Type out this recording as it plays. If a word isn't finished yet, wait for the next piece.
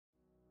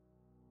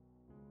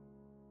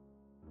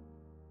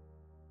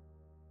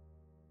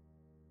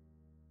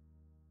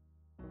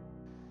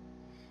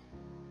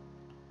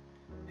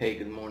Hey,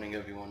 good morning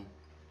everyone.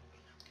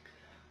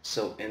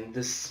 So in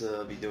this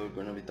video we're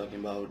going to be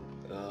talking about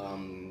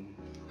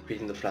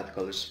creating the flat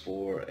colors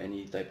for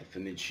any type of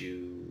image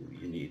you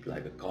need,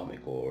 like a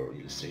comic or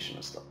illustration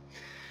or stuff.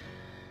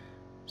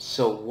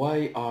 So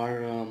why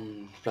are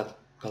flat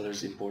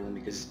colors important?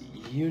 Because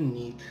you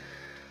need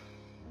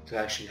to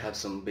actually have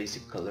some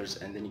basic colors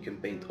and then you can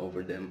paint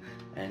over them,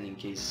 and in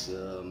case I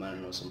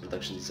don't know, some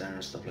production designer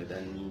or stuff like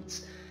that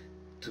needs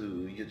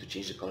you to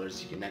change the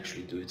colors, you can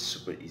actually do it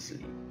super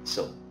easily.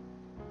 So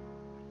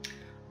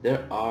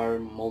there are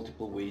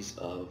multiple ways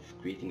of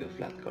creating a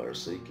flat color.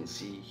 So you can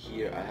see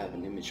here I have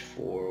an image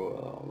for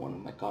one of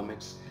my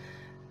comics,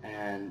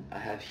 and I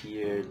have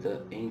here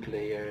the ink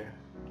layer,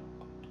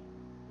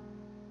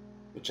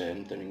 which I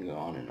am turning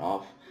on and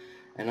off,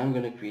 and I'm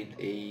gonna create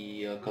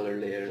a color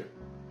layer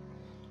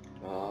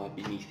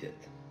beneath it.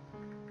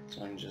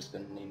 So I'm just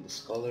gonna name this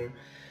color,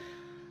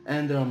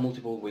 and there are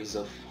multiple ways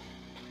of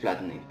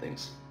flattening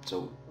things.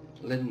 So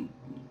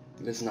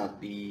let's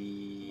not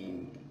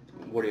be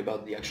worry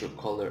about the actual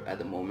color at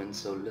the moment.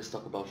 So let's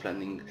talk about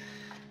flattening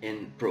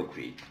in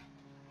Procreate.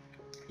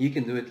 You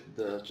can do it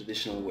the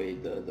traditional way,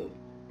 the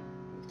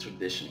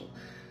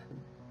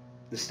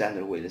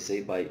standard way, let's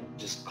say, by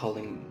just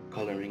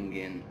coloring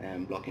in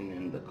and blocking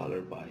in the color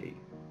by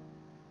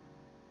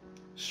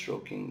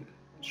stroking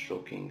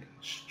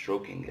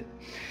it.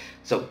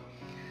 So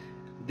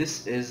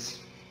this is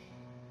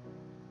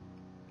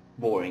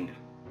boring,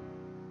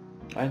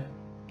 right?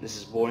 This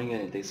is boring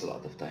and it takes a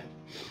lot of time.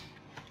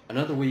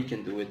 Another way you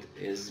can do it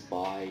is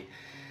by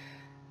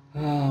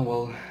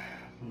well,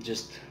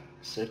 just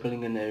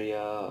circling an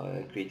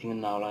area, creating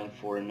an outline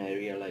for an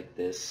area like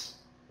this,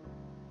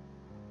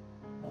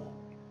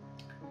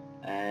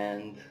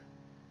 and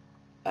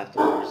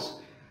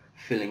afterwards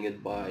filling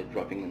it by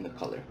dropping in the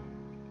color.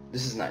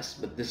 This is nice,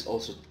 but this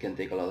also can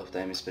take a lot of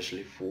time,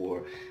 especially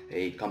for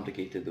a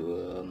complicated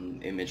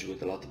image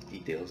with a lot of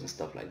details and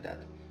stuff like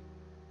that.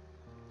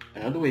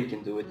 Another way you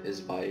can do it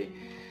is by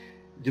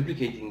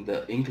duplicating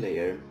the ink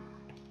layer,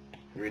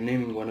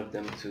 renaming one of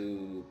them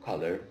to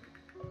color,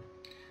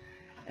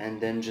 and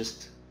then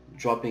just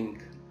dropping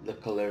the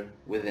color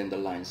within the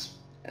lines.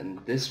 And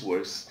this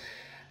works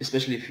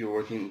especially if you're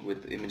working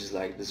with images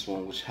like this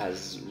one, which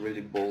has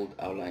really bold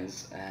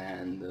outlines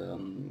and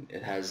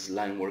it has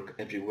line work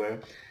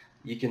everywhere.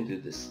 You can do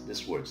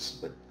this works,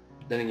 but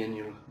then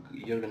again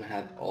you're gonna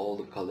have all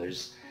the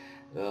colors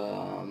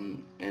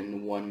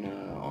in one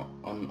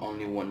on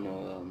only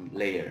one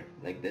layer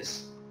like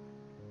this.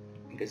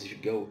 Because if you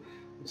go,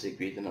 let's say,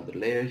 create another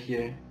layer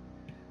here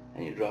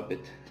and you drop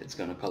it, it's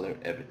gonna color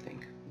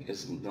everything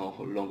because it no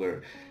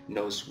longer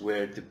knows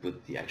where to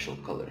put the actual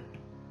color.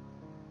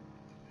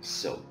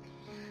 So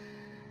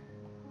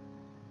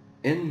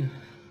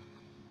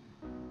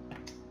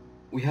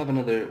we have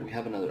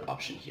another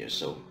option here.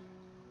 So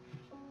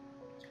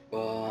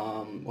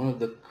one of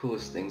the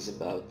coolest things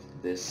about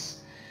this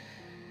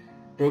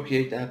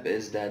Procreate app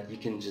is that you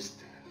can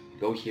just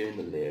go here in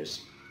the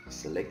layers,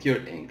 select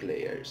your ink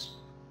layers,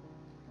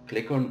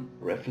 click on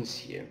reference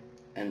here,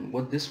 and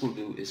what this will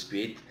do is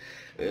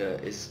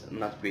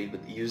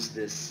use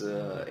this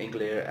ink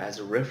layer as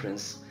a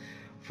reference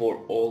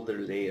for all the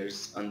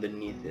layers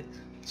underneath it.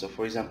 So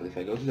for example, if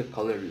I go to the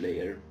color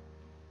layer,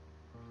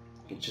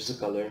 I can choose a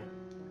color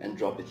and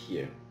drop it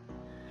here,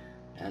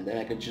 and then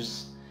I can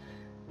choose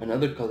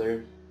another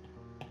color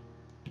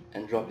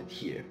and drop it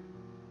here,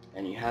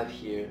 and you have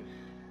here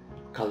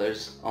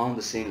colors on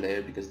the same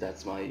layer because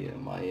that's my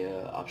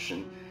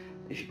option.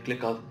 If you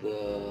click off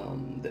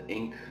the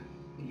ink,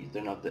 you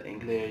turn off the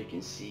ink layer, you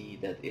can see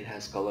that it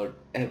has colored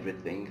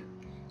everything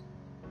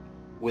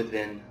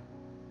within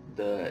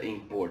the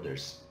ink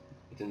borders,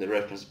 within the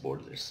reference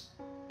borders.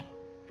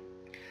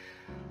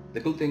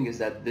 The cool thing is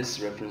that this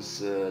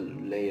reference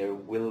layer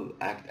will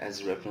act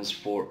as a reference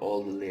for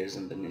all the layers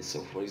underneath.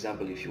 So for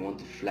example, if you want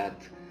to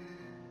flat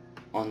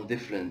on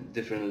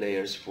different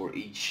layers for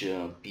each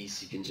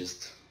piece, you can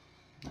just,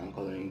 I'm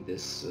coloring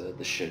this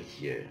the shirt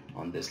here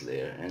on this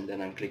layer, and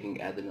then I'm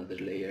clicking add another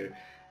layer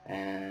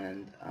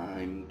and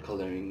I'm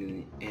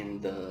coloring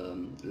in the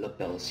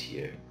lapels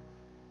here,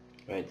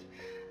 right?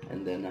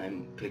 And then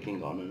I'm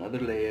clicking on another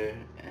layer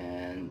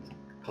and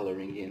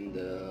coloring in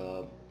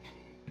the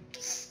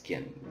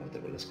skin,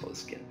 whatever, let's call it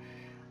skin,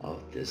 of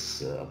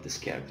this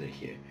character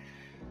here,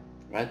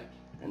 right?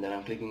 And then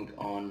I'm clicking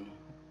on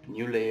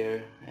new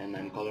layer and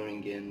I'm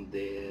coloring in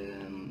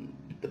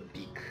the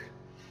beak,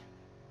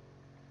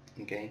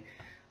 okay,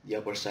 the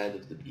upper side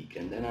of the beak.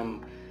 And then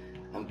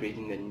I'm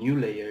creating a new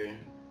layer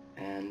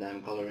and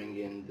I'm coloring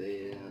in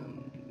the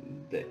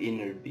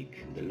inner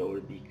beak, the lower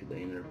beak, the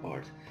inner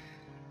part,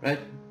 right?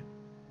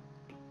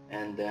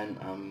 And then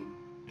I'm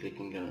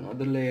clicking on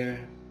another layer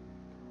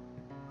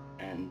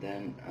and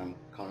then I'm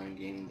coloring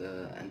in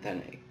the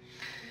antennae,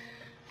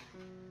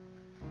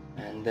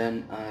 and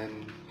then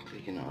I'm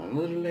clicking on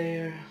another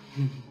layer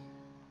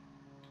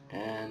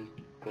and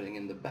putting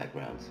in the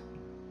background.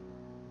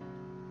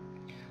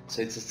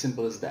 So it's as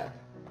simple as that.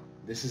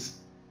 This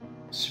is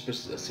super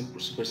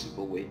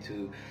simple way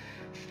to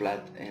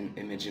flatten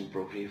image in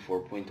Procreate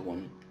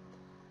 4.1,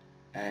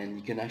 and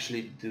you can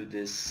actually do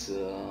this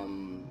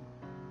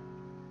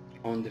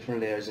on different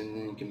layers, and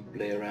then you can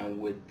play around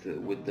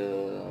with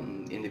the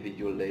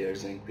individual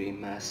layers and create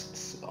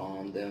masks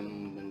on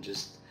them and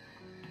just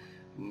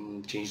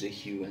change the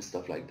hue and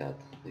stuff like that.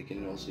 You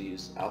can also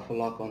use alpha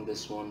lock on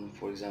this one,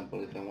 for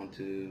example, if I want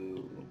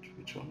to,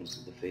 which one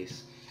is the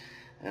face,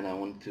 and I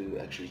want to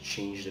actually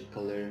change the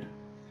color.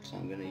 So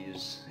I'm gonna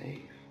use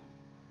a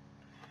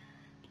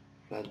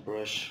flat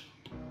brush,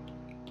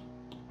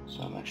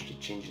 so I'm actually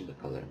changing the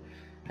color.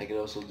 I could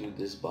also do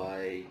this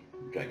by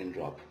drag and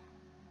drop,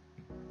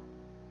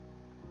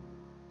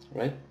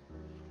 right?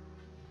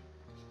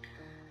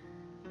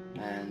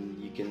 And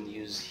you can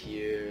use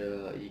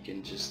here, you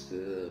can just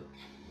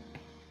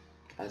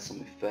add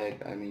some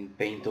effect, I mean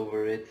paint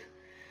over it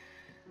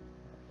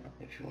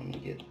if you want to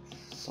get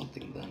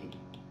something done.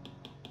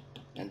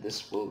 And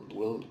this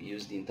will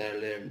use the entire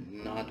layer,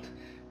 not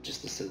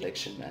just the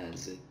selection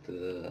as it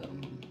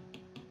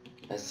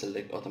as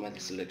automatic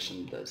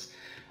selection does.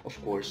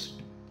 Of course,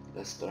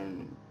 let's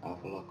turn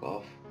alpha lock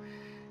off.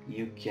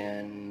 You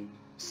can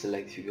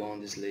select, if you go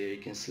on this layer,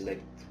 you can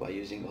select by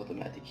using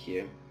automatic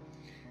here,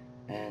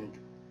 and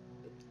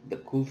the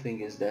cool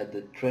thing is that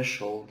the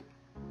threshold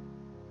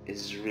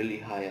is really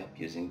high up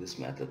using this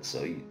method,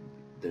 so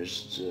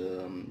there's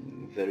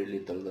very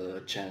little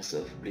chance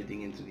of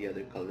bleeding into the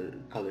other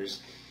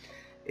colors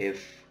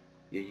if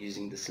you're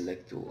using the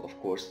select tool. Of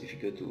course, if you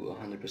go to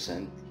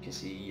 100%, you can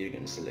see you're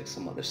going to select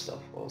some other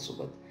stuff also,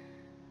 but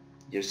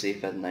you're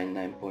safe at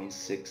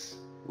 99.6,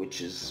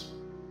 which is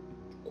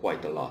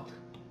quite a lot.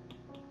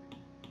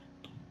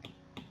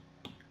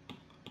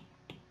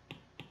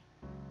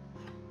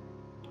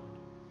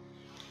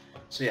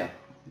 So yeah,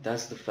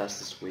 that's the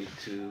fastest way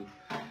to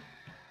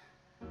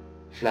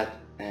flatten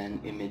an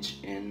image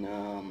in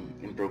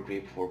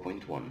Procreate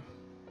 4.1.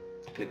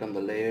 Click on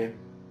the layer,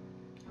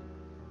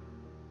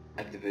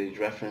 activate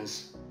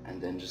reference,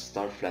 and then just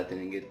start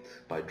flattening it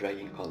by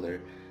dragging color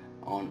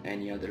on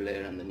any other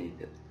layer underneath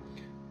it.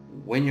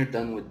 When you're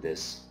done with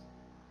this,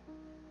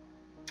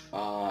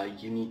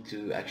 you need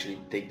to actually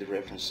take the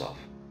reference off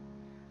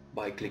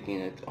by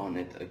clicking on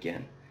it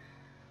again.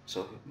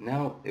 So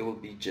now it will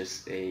be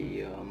just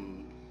a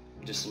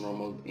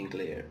normal ink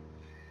layer.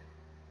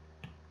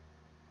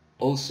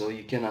 Also,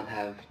 you cannot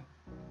have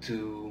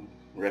two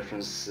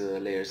reference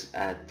layers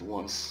at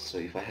once. So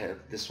if I have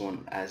this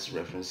one as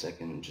reference, I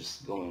can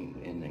just go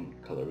in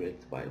and color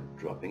it by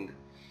dropping.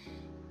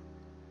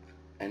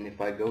 And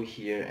if I go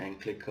here and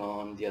click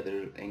on the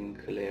other ink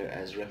layer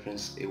as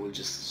reference, it will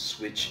just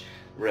switch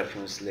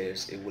reference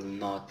layers. It will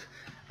not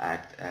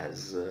act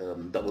as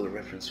double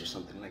reference or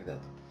something like that.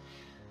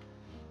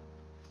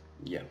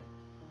 Yeah.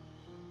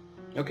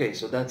 Okay,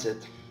 so that's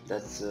it.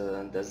 That's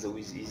the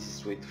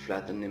easiest way to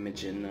flatten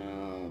image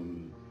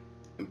in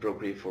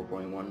Procreate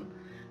 4.1.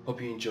 Hope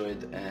you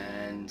enjoyed,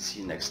 and see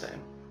you next time.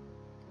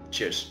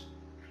 Cheers.